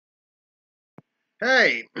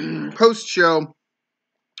Hey, post-show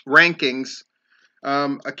rankings.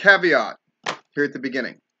 A caveat here at the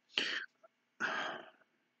beginning.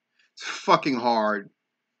 It's fucking hard.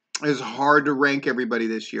 It's hard to rank everybody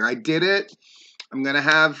this year. I did it. I'm gonna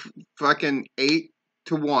have fucking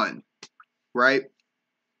 8-1, right?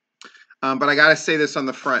 But I gotta say this on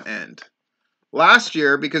the front end. Last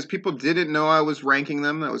year, because people didn't know I was ranking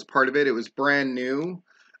them, that was part of it. It was brand new.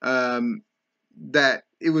 That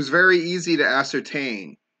it was very easy to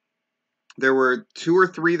ascertain. There were 2 or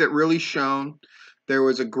 3 that really shone. There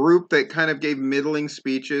was a group that kind of gave middling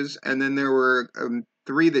speeches, and then there were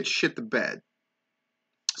 3 that shit the bed.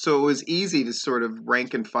 So it was easy to sort of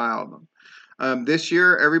rank and file them. This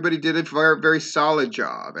year, everybody did a very, very solid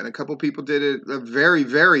job, and a couple people did a very,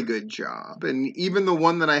 very good job. And even the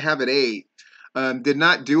one that I have at 8 did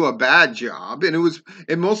not do a bad job, and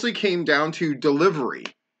it mostly came down to delivery.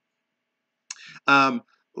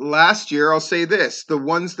 Last year, I'll say this: the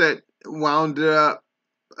ones that wound up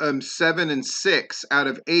 7 and 6 out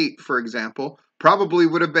of 8, for example, probably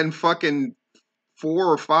would have been fucking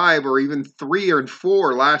 4 or 5 or even 3 or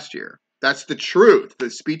 4 last year. That's the truth. The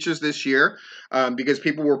speeches this year, because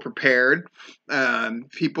people were prepared,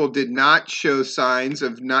 people did not show signs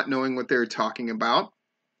of not knowing what they were talking about.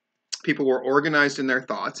 People were organized in their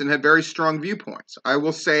thoughts and had very strong viewpoints. I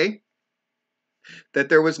will say that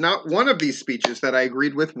there was not one of these speeches that I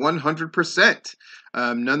agreed with 100%.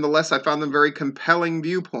 Nonetheless, I found them very compelling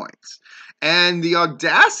viewpoints. And the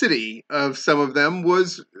audacity of some of them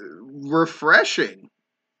was refreshing.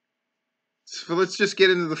 So let's just get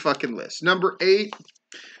into the fucking list. Number 8,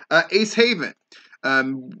 Ace Haven.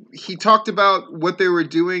 He talked about what they were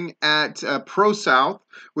doing at Pro South,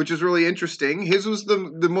 which was really interesting. His was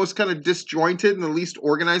the most kind of disjointed and the least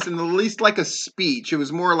organized and the least like a speech. It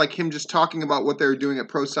was more like him just talking about what they were doing at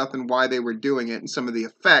Pro South and why they were doing it and some of the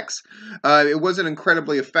effects. It wasn't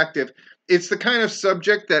incredibly effective. It's the kind of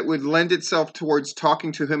subject that would lend itself towards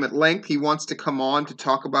talking to him at length. He wants to come on to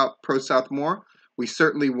talk about Pro South more. We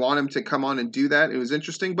certainly want him to come on and do that. It was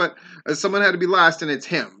interesting, but someone had to be last, and it's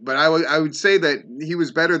him. But I would say that he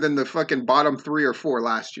was better than the fucking bottom 3 or 4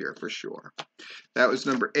 last year, for sure. That was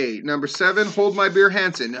number 8. Number 7, Hold My Beer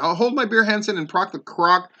Hansen. Hold My Beer Hansen and Proc the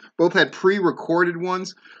Croc both had pre-recorded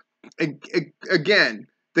ones. Again,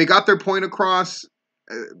 they got their point across.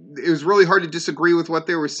 It was really hard to disagree with what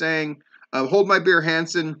they were saying. Hold My Beer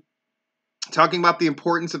Hansen, talking about the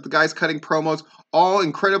importance of the guys cutting promos, all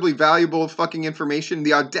incredibly valuable fucking information.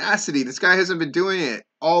 The audacity, this guy hasn't been doing it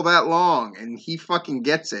all that long, and he fucking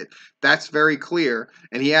gets it. That's very clear,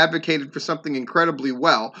 and he advocated for something incredibly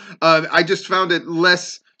well. I just found it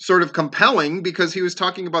less sort of compelling because he was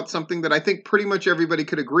talking about something that I think pretty much everybody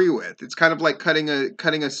could agree with. It's kind of like cutting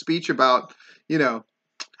a speech about,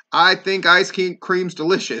 I think ice cream's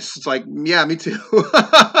delicious. It's like, yeah, me too.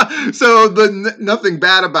 So nothing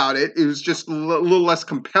bad about it. It was just a little less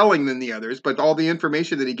compelling than the others, but all the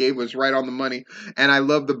information that he gave was right on the money. And I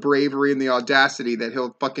love the bravery and the audacity that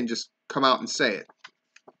he'll fucking just come out and say it.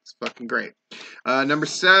 It's fucking great. Number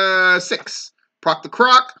 6, Proc the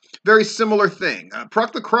Croc. Very similar thing.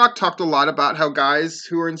 Proc the Croc talked a lot about how guys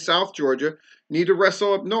who are in South Georgia need to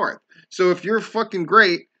wrestle up north. So if you're fucking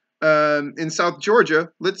great, in South Georgia,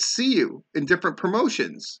 let's see you in different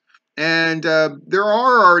promotions. And there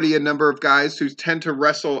are already a number of guys who tend to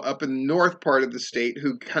wrestle up in the north part of the state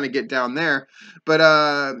who kind of get down there. But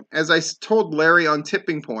as I told Larry on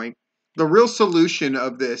Tipping Point, the real solution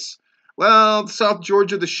of this, well, South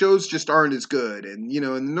Georgia, the shows just aren't as good. And, in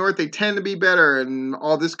the north, they tend to be better and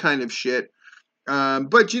all this kind of shit.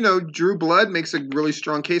 But, Drew Blood makes a really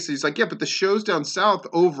strong case. He's like, yeah, but the shows down south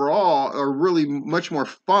overall are really much more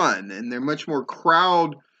fun, and they're much more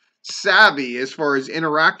crowd savvy as far as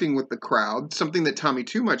interacting with the crowd, something that Tommy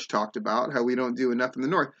Too Much talked about, how we don't do enough in the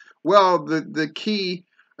north. Well, the key,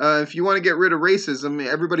 if you want to get rid of racism,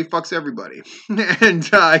 everybody fucks everybody. And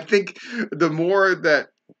I think the more that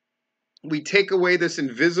we take away this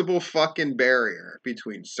invisible fucking barrier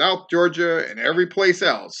between South Georgia and every place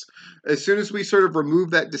else, as soon as we sort of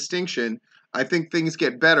remove that distinction, I think things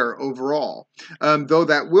get better overall. Though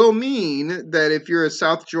that will mean that if you're a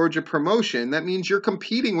South Georgia promotion, that means you're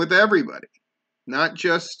competing with everybody, not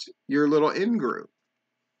just your little in-group.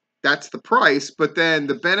 That's the price, but then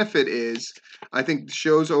the benefit is I think the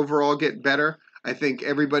shows overall get better. I think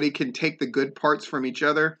everybody can take the good parts from each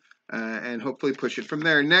other. And hopefully push it from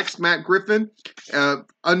there. Next, Matt Griffin.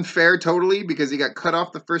 Unfair totally because he got cut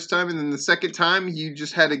off the first time, and then the second time you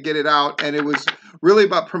just had to get it out. And it was really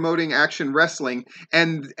about promoting action wrestling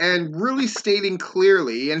and really stating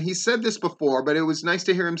clearly, and he said this before, but it was nice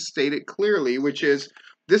to hear him state it clearly, which is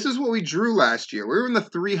This is what we drew last year. We were in the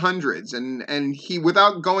 300s, and he,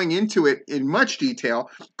 without going into it in much detail,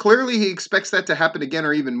 clearly he expects that to happen again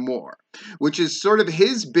or even more, which is sort of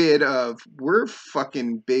his bid of, we're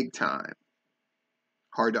fucking big time.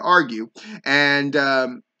 Hard to argue. And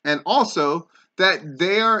also that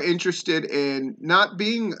they are interested in not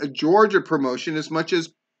being a Georgia promotion as much as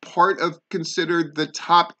part of considered the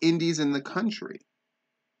top indies in the country.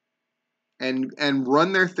 And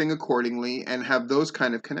run their thing accordingly and have those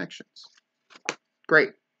kind of connections.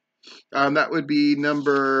 Great. That would be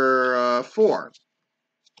number 4.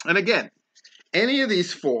 And again, any of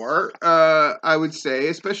these 4, I would say,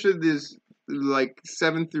 especially these like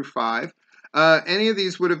 7 through 5, any of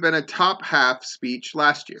these would have been a top half speech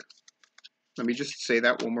last year. Let me just say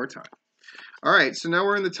that one more time. All right, so now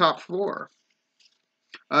we're in the top 4.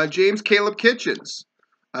 James Caleb Kitchens.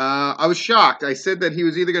 I was shocked. I said that he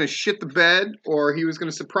was either going to shit the bed or he was going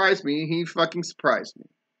to surprise me. He fucking surprised me.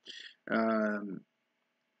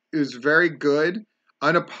 It was very good,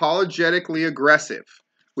 unapologetically aggressive,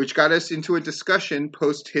 which got us into a discussion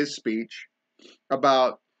post his speech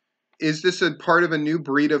about, is this a part of a new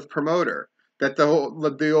breed of promoter? That the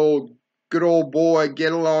old good old boy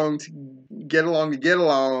get along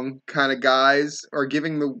kind of guys are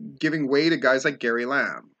giving way to guys like Gary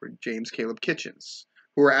Lamb or James Caleb Kitchens,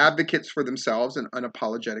 who are advocates for themselves and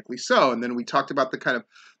unapologetically so. And then we talked about the kind of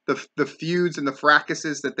the feuds and the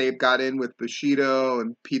fracases that they've got in with Bushido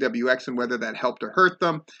and PWX and whether that helped or hurt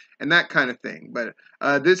them and that kind of thing. But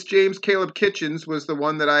this James Caleb Kitchens was the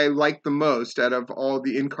one that I liked the most out of all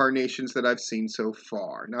the incarnations that I've seen so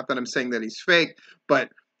far. Not that I'm saying that he's fake, but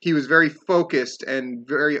he was very focused and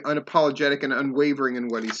very unapologetic and unwavering in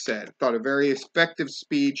what he said. Thought a very effective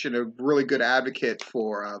speech and a really good advocate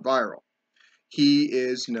for viral. He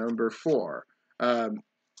is number 4.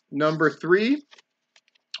 Number 3,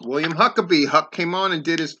 William Huckabee. Huck came on and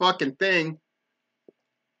did his fucking thing.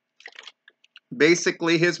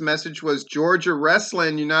 Basically, his message was, Georgia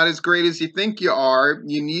wrestling, you're not as great as you think you are.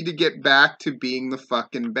 You need to get back to being the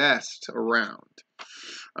fucking best around.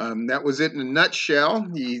 That was it in a nutshell.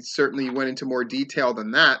 He certainly went into more detail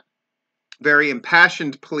than that. Very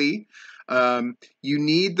impassioned plea. You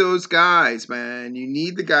need those guys, man. You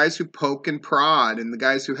need the guys who poke and prod and the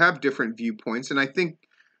guys who have different viewpoints. And I think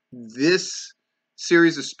this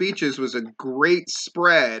series of speeches was a great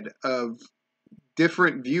spread of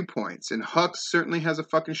different viewpoints. And Huck certainly has a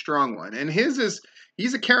fucking strong one. And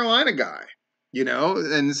he's a Carolina guy, you know,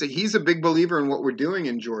 and so he's a big believer in what we're doing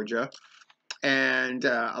in Georgia. And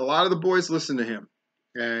a lot of the boys listen to him.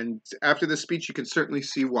 And after this speech, you can certainly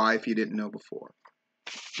see why if you didn't know before.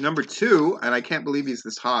 Number 2, and I can't believe he's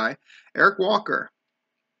this high, Eric Walker.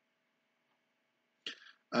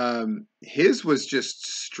 His was just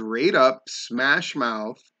straight up smash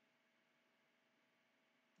mouth.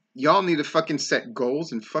 Y'all need to fucking set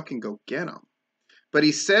goals and fucking go get them. But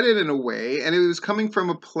he said it in a way, and it was coming from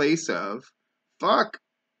a place of, fuck,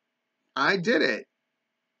 I did it.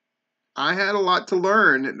 I had a lot to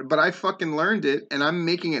learn, but I fucking learned it, and I'm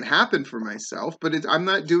making it happen for myself, but I'm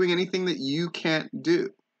not doing anything that you can't do.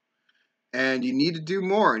 And you need to do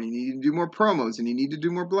more, and you need to do more promos, and you need to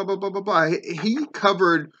do more blah, blah, blah, blah, blah. He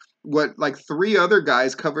covered what like 3 other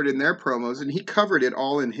guys covered in their promos, and he covered it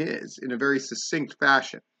all in his, in a very succinct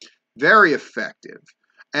fashion. Very effective.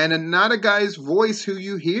 And not a guy's voice who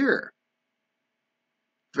you hear.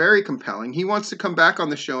 Very compelling. He wants to come back on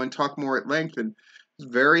the show and talk more at length, and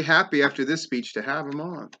very happy after this speech to have him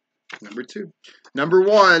on. Number 2. Number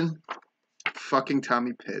 1, fucking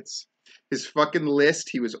Tommy Pitts. His fucking list,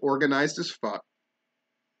 he was organized as fuck.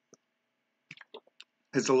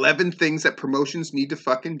 His 11 things that promotions need to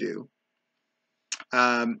fucking do.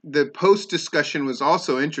 The post discussion was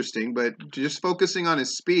also interesting, but just focusing on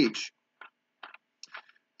his speech,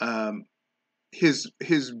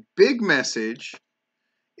 his big message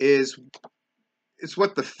is, it's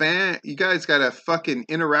what you guys gotta fucking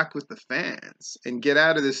interact with the fans and get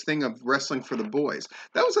out of this thing of wrestling for the boys.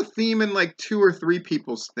 That was a theme in like 2 or 3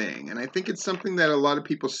 people's thing, and I think it's something that a lot of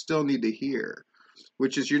people still need to hear,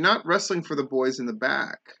 which is you're not wrestling for the boys in the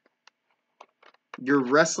back. You're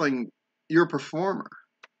a performer.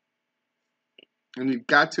 And you've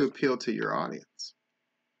got to appeal to your audience.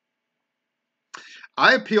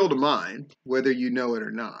 I appeal to mine, whether you know it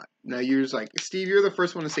or not. Now you're just like, Steve, you're the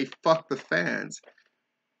first one to say, fuck the fans.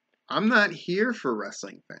 I'm not here for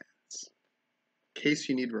wrestling fans. In case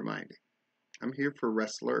you need reminding. I'm here for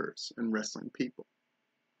wrestlers and wrestling people.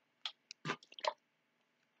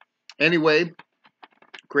 Anyway,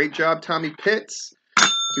 great job, Tommy Pitts.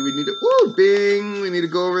 Do we need to, bing, we need to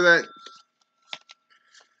go over that.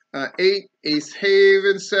 8, Ace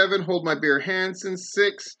Haven, 7, Hold My Beer Hansen,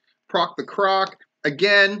 6, Proc the Croc.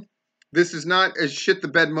 Again, this is not a shit the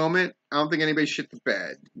bed moment. I don't think anybody shit the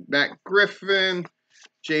bed. Matt Griffin,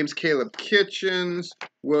 James Caleb Kitchens,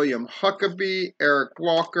 William Huckabee, Eric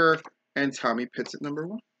Walker, and Tommy Pitts at number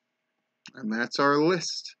 1. And that's our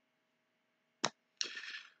list.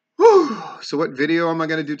 Whew. So what video am I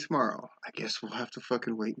going to do tomorrow? I guess we'll have to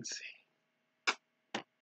fucking wait and see.